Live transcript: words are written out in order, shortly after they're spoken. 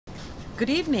Good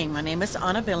evening. My name is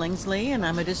Anna Billingsley, and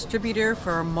I'm a distributor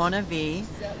for Mona V,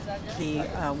 the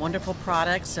wonderful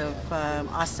products of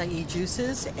acai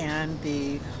juices and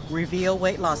the Reveal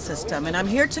weight loss system. And I'm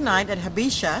here tonight at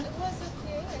Habesha,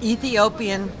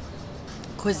 Ethiopian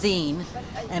cuisine,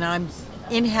 and I'm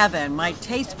in heaven. My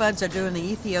taste buds are doing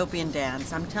the Ethiopian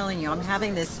dance. I'm telling you, I'm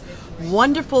having this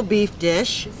wonderful beef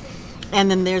dish, and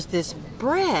then there's this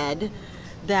bread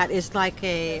that is like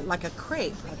a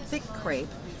crepe, a thick crepe.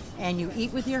 And you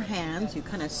eat with your hands. You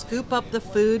kind of scoop up the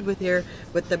food with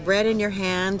the bread in your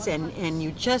hands, and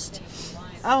you just,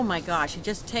 oh my gosh, you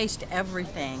just taste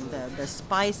everything. The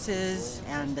spices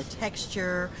and the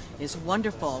texture is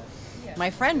wonderful.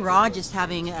 My friend Raj is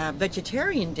having a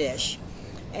vegetarian dish,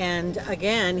 and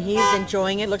again, he's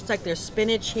enjoying it. Looks like there's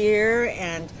spinach here,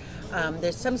 and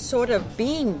there's some sort of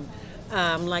bean,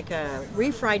 like a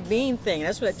refried bean thing.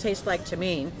 That's what it tastes like to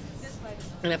me.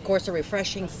 And of course a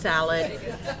refreshing salad,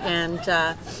 and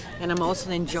I'm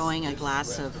also enjoying a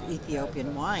glass of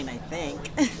Ethiopian wine, I think.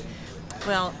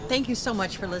 Well, thank you so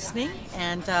much for listening,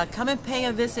 and come and pay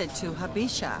a visit to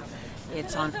Habesha.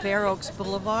 It's on Fair Oaks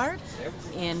Boulevard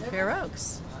in Fair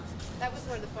Oaks. That was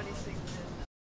one of the funniest things.